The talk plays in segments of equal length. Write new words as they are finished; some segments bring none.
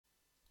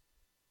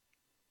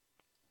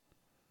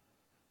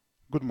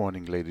Good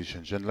morning, ladies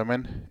and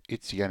gentlemen.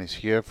 It's Yanis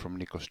here from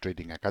Nikos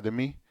Trading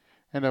Academy,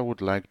 and I would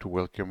like to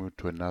welcome you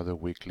to another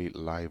weekly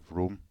live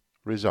room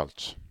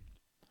results.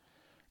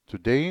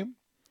 Today,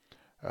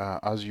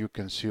 as you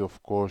can see,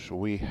 of course,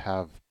 we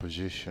have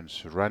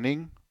positions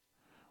running.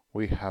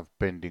 We have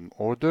pending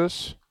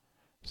orders.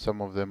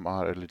 Some of them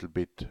are a little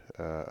bit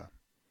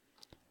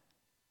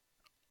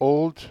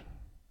old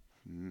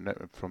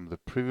from the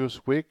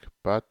previous week,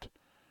 but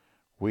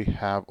we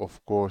have,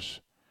 of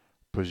course,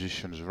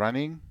 positions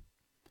running.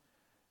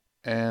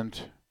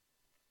 And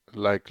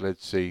like,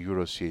 let's say,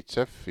 Euro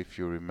CHF, if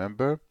you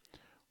remember,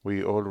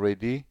 we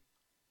already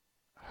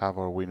have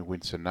our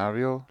win-win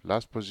scenario.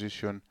 Last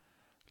position,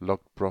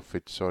 locked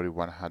profit,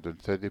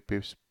 130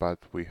 pips, but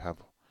we have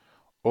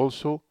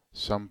also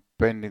some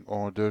pending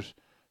orders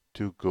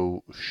to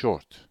go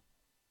short.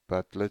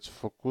 But let's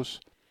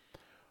focus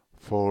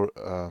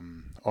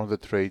on the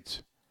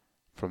trades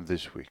from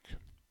this week.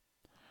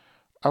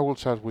 I will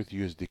start with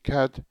USD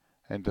CAD,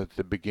 and at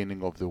the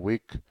beginning of the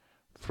week,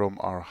 from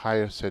our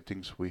higher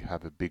settings, we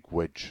have a big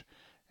wedge.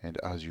 And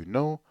as you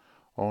know,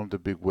 on the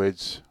big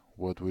wedge,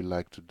 what we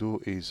like to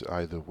do is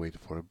either wait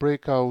for a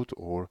breakout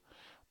or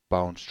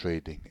bounce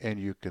trading. And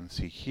you can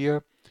see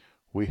here,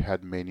 we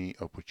had many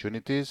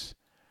opportunities.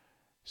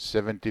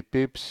 70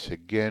 pips,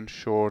 again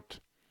short.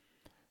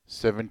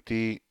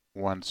 70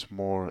 once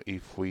more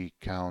if we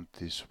count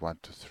this 1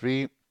 to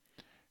 3.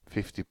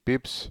 50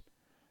 pips.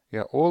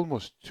 Yeah,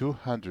 almost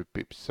 200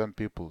 pips. Some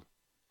people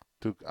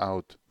took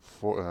out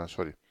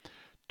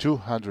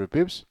 200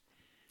 pips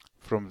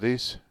from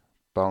these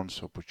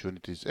bounce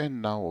opportunities. And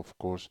now, of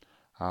course,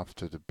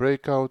 after the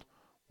breakout,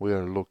 we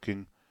are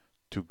looking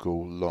to go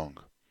long.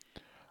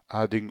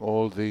 Adding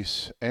all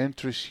these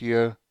entries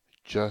here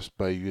just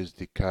by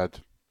USD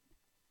CAD,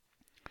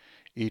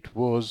 it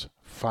was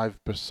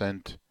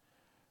 5%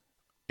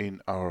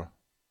 in our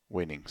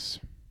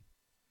winnings.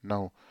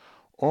 Now,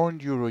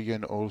 on Euro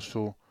Yen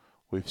also,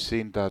 we've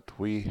seen that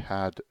we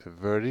had a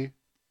very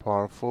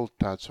powerful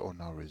touch on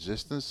our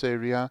resistance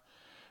area.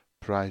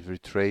 Price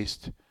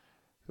retraced,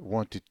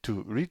 wanted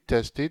to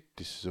retest it.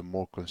 This is a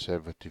more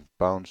conservative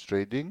bounce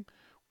trading.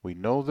 We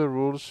know the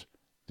rules.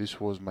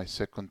 This was my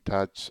second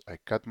touch. I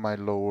cut my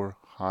lower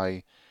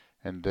high,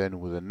 and then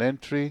with an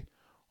entry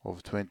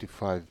of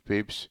 25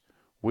 pips,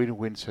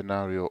 win-win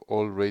scenario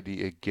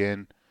already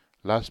again.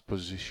 Last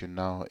position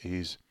now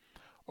is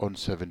on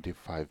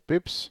 75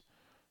 pips.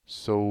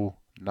 So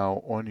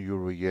now on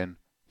Euro Yen,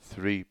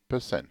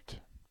 3%.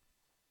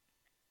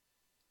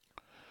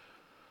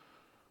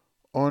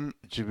 On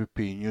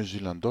GBP New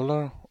Zealand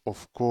dollar,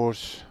 of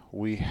course,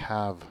 we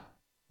had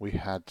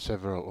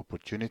several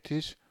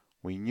opportunities.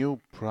 We knew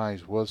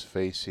price was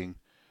facing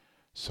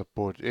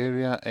support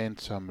area and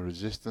some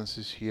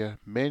resistances here.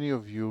 Many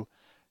of you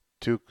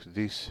took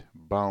this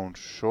bounce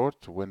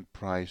short when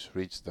price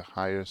reached the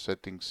higher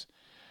settings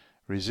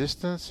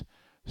resistance.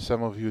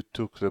 Some of you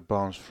took the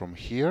bounce from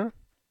here.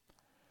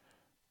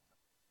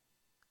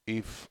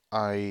 If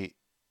I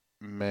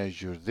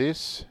measure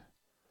this,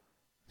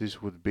 this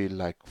would be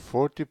like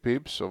 40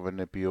 pips of an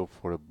APO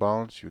for a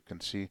bounce. You can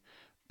see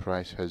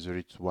price has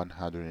reached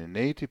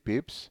 180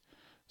 pips.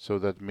 So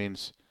that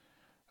means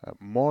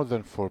more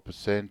than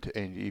 4%.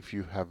 And if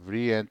you have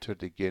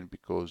re-entered again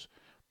because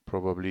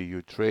probably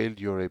you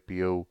trailed your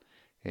APO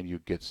and you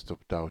get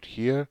stopped out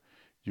here,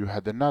 you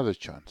had another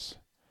chance.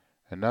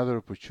 Another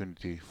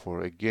opportunity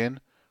for again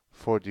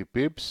 40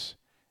 pips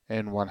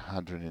and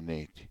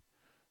 180.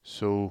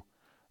 So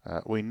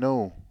we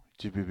know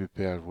GBP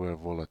pairs were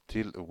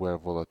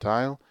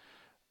volatile.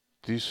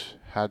 This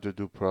had to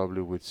do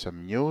probably with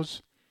some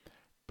news,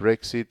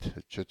 Brexit,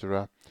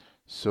 etc.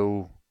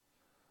 So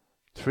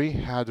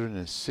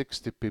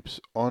 360 pips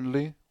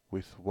only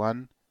with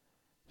one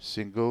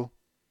single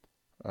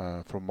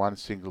from one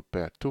single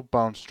pair. Two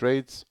bounce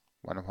trades,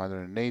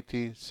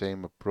 180,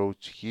 same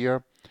approach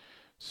here.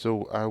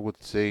 So I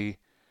would say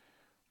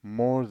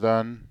more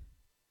than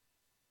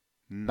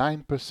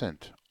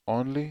 9%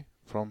 only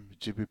from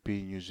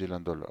GBP New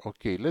Zealand dollar.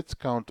 Okay, let's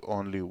count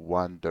only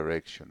one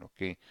direction.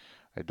 Okay,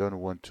 I don't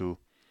want to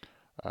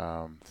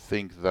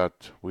think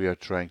that we are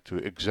trying to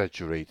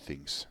exaggerate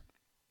things.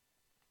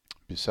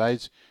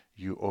 Besides,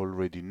 you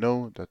already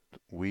know that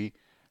we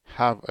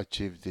have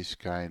achieved this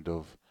kind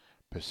of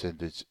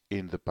percentage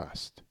in the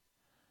past.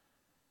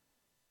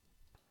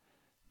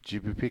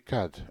 GBP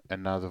CAD,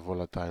 another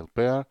volatile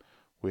pair.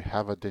 We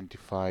have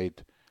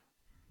identified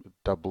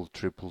double,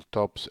 triple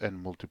tops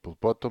and multiple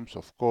bottoms.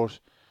 Of course,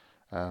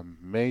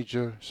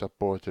 major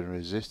support and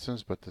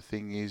resistance, but the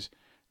thing is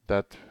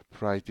that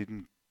price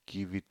didn't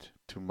give it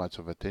too much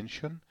of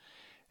attention.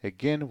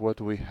 Again,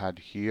 what we had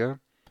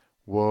here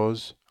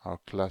was our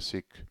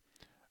classic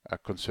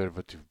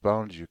conservative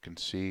bounce. You can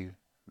see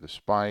the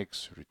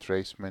spikes,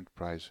 retracement,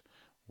 price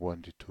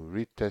wanted to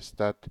retest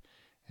that,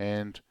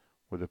 and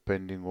with a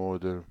pending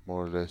order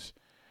more or less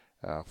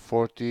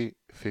 40,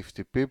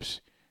 50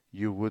 pips,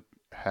 you would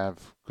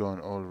have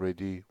gone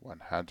already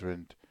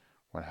 100,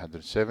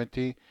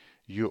 170.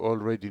 You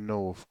already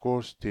know, of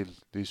course, till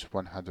this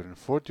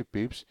 140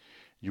 pips,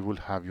 you will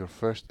have your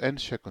first and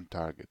second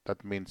target.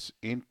 That means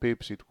in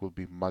pips it will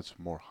be much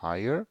more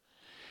higher.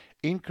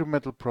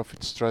 Incremental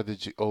profit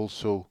strategy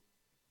also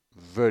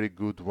very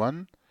good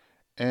one,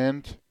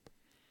 and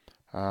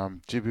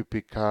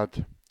GBP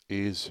CAD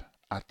is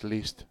at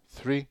least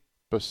 3%.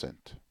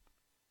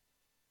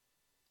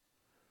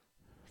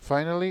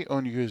 Finally,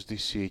 on USD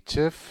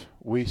CHF,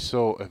 we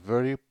saw a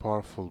very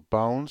powerful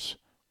bounce.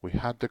 We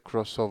had the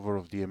crossover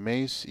of the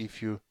MAs.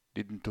 If you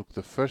didn't took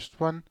the first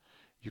one,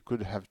 you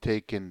could have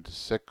taken the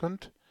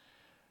second,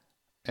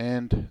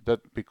 and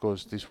that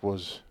because this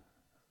was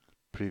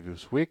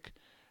previous week.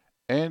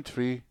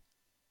 Entry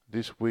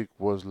this week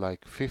was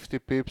like 50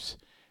 pips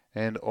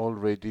and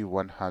already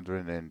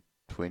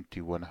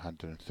 120,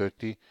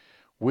 130.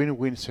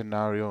 Win-win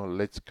scenario.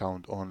 Let's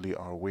count only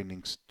our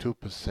winnings,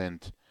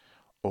 2%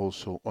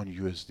 also on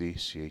USD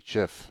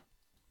CHF.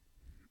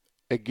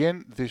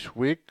 Again this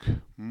week,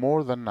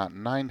 more than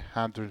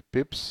 900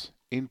 pips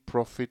in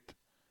profit,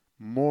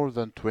 more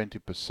than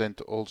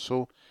 20%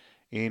 also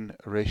in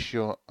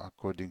ratio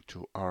according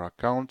to our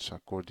accounts,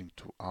 according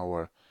to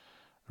our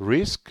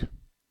risk.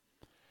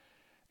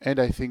 And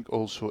I think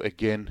also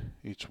again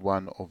it's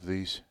one of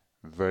these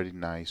very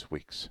nice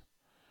weeks.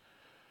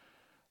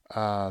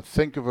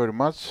 Thank you very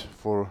much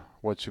for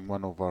watching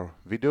one of our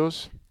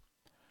videos.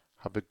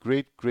 Have a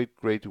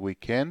great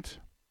weekend.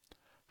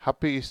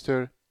 Happy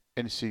Easter,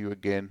 and see you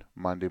again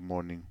Monday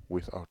morning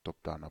with our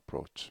top-down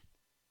approach.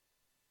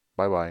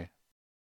 Bye bye.